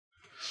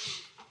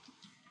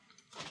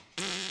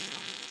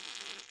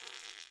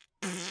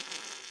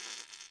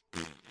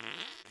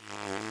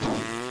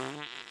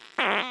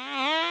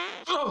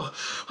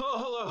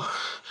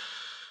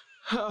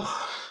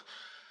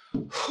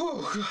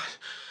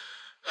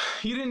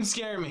You didn't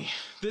scare me.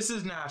 This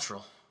is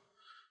natural.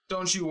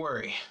 Don't you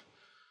worry.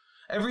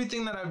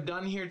 Everything that I've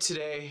done here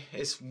today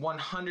is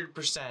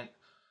 100%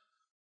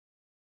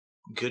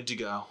 good to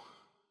go.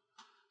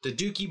 The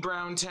Dookie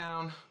Brown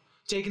Town,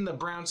 taking the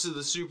Browns to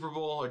the Super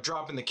Bowl, or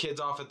dropping the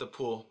kids off at the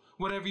pool,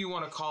 whatever you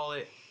want to call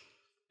it,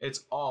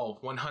 it's all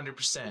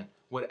 100%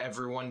 what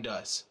everyone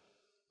does.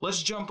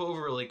 Let's jump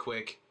over really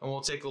quick and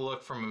we'll take a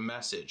look from a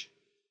message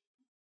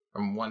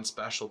from one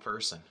special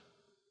person.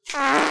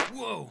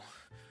 Whoa!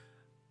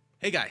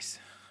 Hey guys,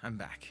 I'm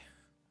back.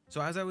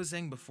 So as I was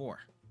saying before,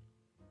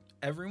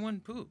 everyone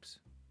poops,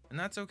 and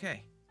that's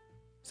okay.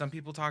 Some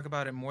people talk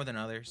about it more than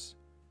others.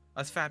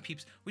 Us Phat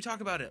Peeps, we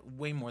talk about it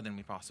way more than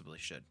we possibly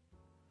should.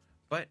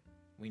 But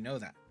we know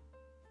that,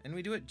 and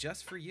we do it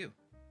just for you.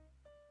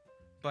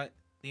 But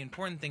the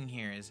important thing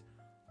here is,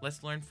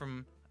 let's learn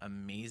from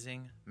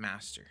amazing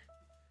master.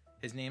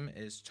 His name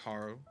is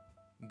Taro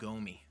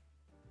Gomi,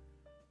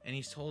 and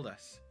he's told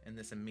us in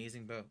this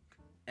amazing book,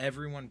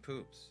 everyone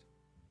poops,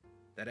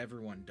 that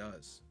everyone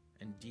does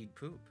indeed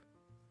poop.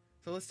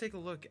 So let's take a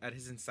look at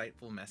his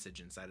insightful message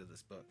inside of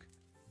this book.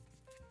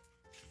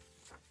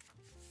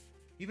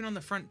 Even on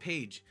the front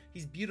page,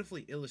 he's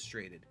beautifully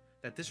illustrated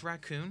that this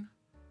raccoon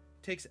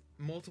takes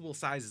multiple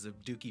sizes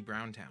of Dookie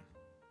Brown Town.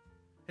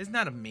 Isn't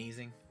that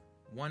amazing?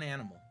 One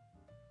animal,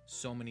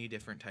 so many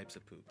different types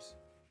of poops.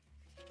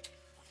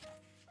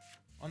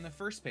 On the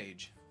first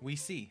page, we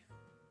see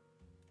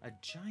a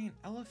giant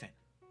elephant,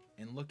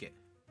 and look at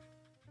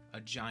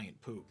a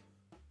giant poop.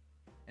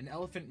 An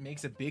elephant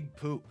makes a big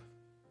poop.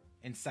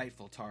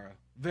 Insightful, Tara.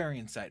 Very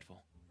insightful.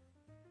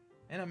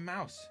 And a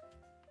mouse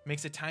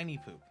makes a tiny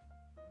poop.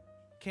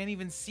 Can't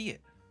even see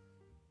it.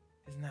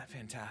 Isn't that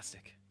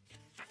fantastic?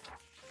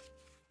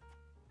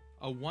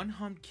 A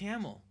one-hump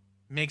camel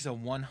makes a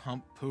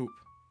one-hump poop.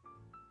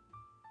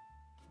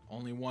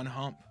 Only one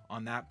hump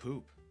on that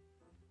poop.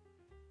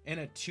 And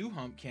a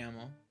two-hump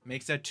camel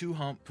makes a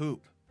two-hump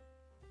poop.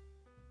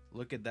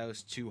 Look at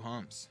those two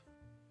humps.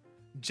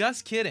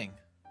 Just kidding.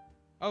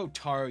 Oh,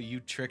 Taro, you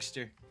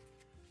trickster.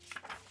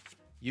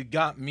 You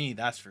got me,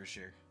 that's for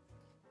sure.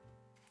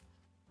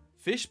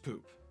 Fish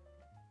poop.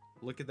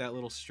 Look at that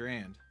little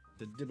strand.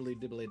 The dibbly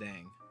dibbly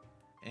dang.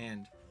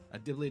 And a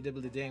dibbly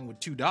dibbly dang with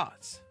two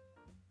dots.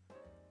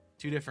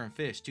 Two different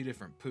fish, two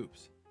different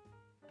poops.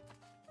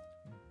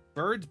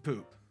 Birds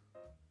poop.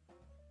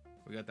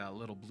 We got that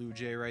little blue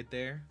jay right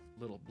there.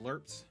 Little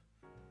blurps.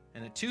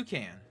 And a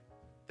toucan.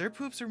 Their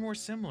poops are more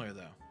similar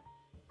though.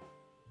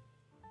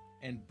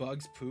 And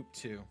bugs poop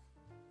too.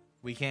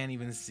 We can't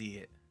even see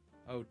it.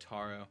 Oh,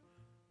 Taro.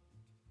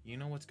 You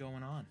know what's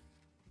going on.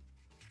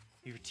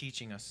 You're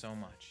teaching us so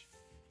much.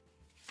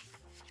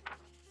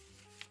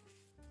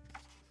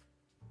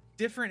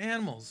 Different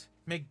animals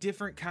make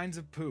different kinds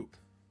of poop.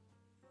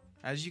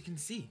 As you can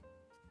see,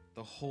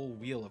 the whole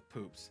wheel of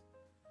poops.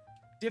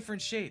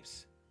 Different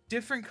shapes,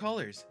 different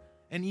colors,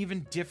 and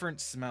even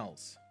different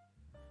smells.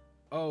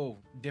 Oh,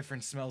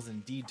 different smells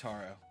indeed,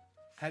 Taro.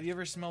 Have you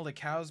ever smelled a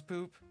cow's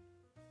poop?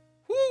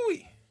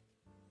 Whoo-wee!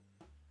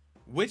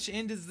 Which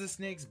end is the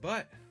snake's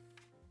butt?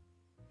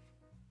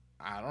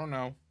 I don't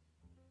know.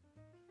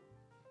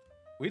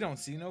 We don't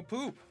see no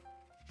poop,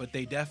 but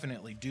they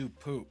definitely do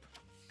poop.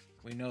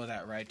 We know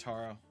that, right,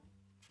 Taro?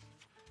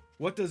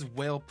 What does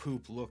whale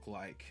poop look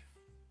like?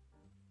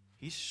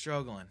 He's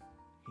struggling.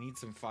 He needs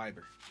some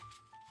fiber.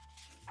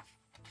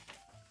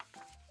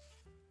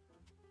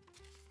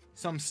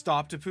 Some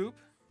stop to poop.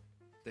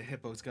 The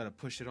hippo's got to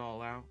push it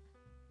all out.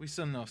 We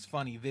saw those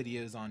funny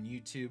videos on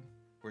YouTube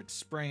where it's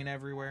spraying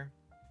everywhere.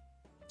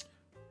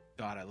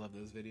 God, I love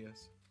those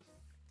videos.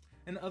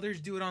 And others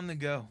do it on the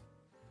go.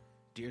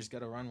 Deer's got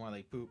to run while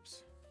they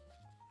poops.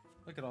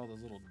 Look at all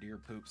those little deer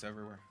poops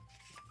everywhere.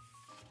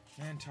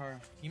 Man,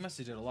 Tara, you must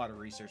have did a lot of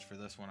research for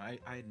this one. I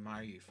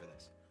admire you for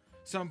this.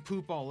 Some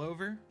poop all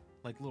over,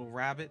 like little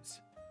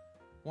rabbits.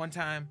 One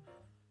time,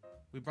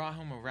 we brought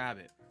home a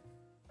rabbit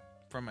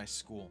from my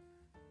school.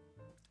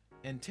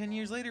 And 10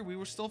 years later, we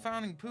were still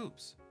finding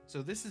poops.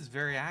 So this is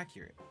very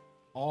accurate.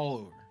 All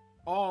over.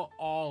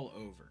 All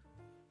over.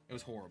 It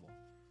was horrible.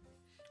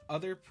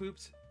 Other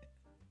poops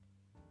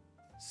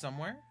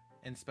somewhere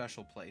in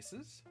special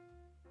places,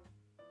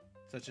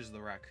 such as the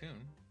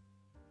raccoon.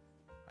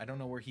 I don't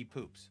know where he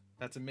poops.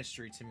 That's a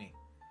mystery to me.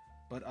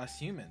 But us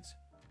humans,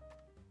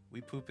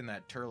 we poop in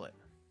that turlet.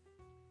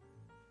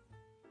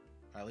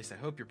 Or at least I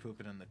hope you're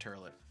pooping in the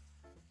turlet.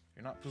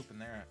 You're not pooping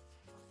there.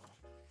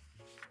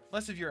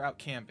 Unless if you're out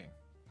camping.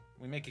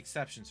 We make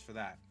exceptions for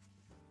that.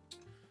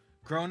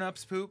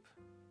 Grown-ups poop.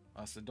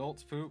 Us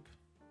adults poop.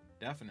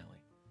 Definitely.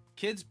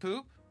 Kids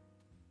poop.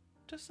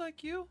 Just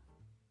like you.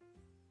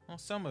 Well,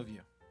 some of you.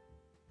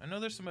 I know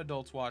there's some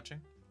adults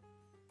watching.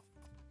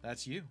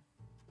 That's you.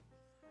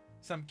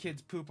 Some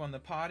kids poop on the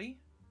potty.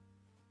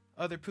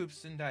 Other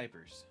poops in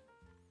diapers.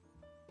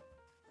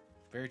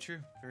 Very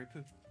true. Very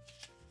poo.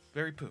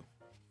 Very poo.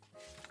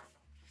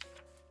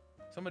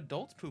 Some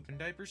adults poop in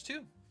diapers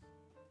too.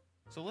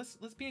 So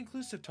let's be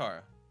inclusive,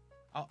 Tara.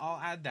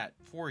 I'll add that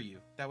for you.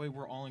 That way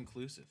we're all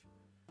inclusive.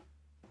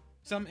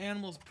 Some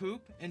animals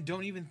poop and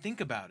don't even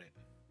think about it.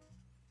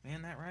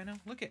 Man, that rhino,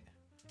 look it.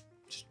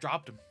 Just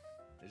dropped him.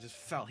 It just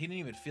fell. He didn't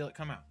even feel it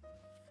come out.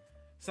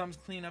 Some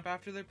clean up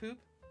after their poop.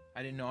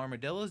 I didn't know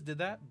armadillos did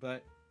that,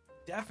 but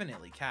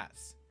definitely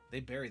cats. They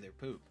bury their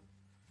poop.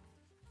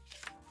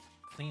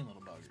 Clean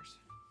little buggers.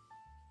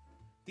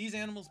 These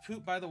animals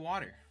poop by the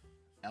water.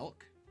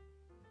 Elk.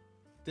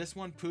 This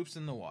one poops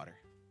in the water.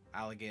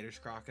 Alligators,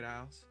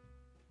 crocodiles.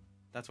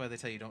 That's why they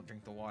tell you don't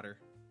drink the water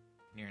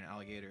near an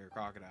alligator or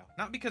crocodile.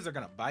 Not because they're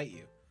gonna bite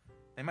you.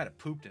 They might have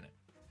pooped in it.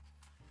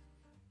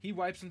 He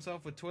wipes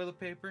himself with toilet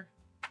paper.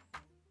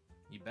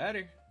 You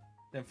better.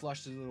 Then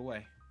flushes it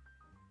away.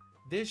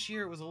 This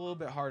year it was a little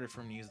bit harder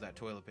for him to use that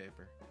toilet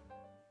paper.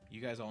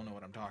 You guys all know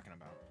what I'm talking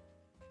about.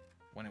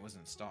 When it was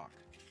in stock.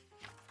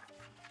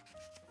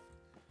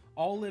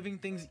 All living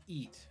things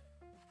eat.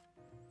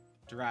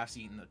 Giraffes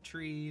eating the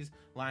trees,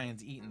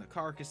 lions eating the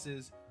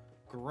carcasses,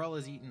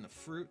 gorillas eating the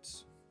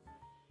fruits,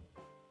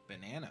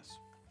 bananas.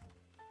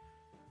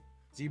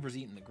 Zebras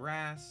eating the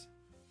grass,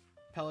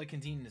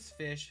 pelicans eating his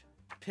fish,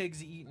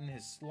 pigs eating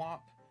his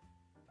slop,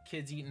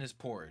 kids eating his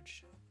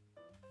porridge.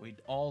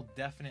 We'd all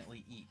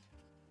definitely eat.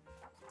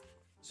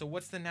 So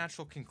what's the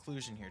natural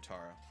conclusion here,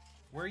 Tara?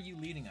 Where are you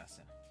leading us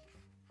in?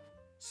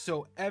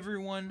 So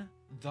everyone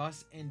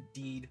thus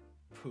indeed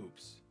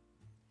poops.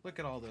 Look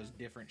at all those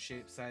different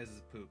shapes, sizes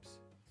of poops.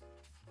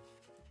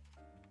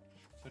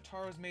 So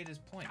Taro's made his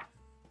point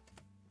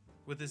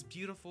with this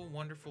beautiful,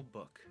 wonderful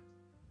book.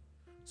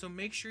 So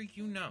make sure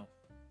you know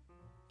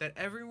that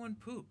everyone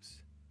poops.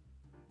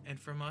 And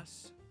from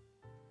us,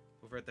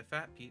 over at the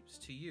Phat Peeps,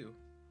 to you,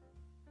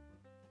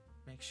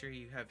 make sure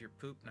you have your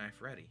poop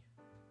knife ready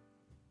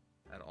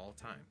at all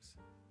times.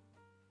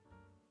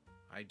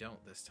 I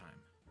don't this time.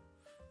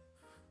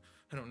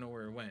 I don't know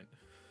where it went.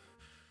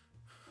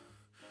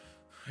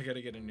 I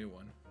gotta get a new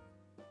one.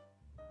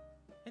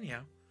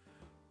 Anyhow,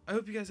 I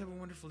hope you guys have a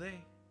wonderful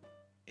day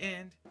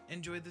and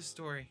enjoyed this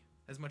story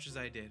as much as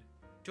I did.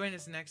 Join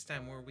us next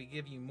time where we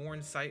give you more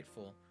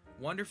insightful,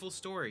 wonderful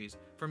stories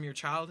from your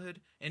childhood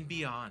and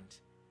beyond.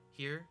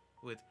 Here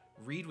with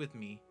Read With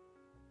Me,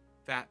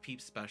 Phat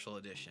Peeps Special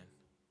Edition.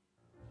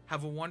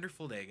 Have a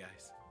wonderful day,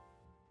 guys.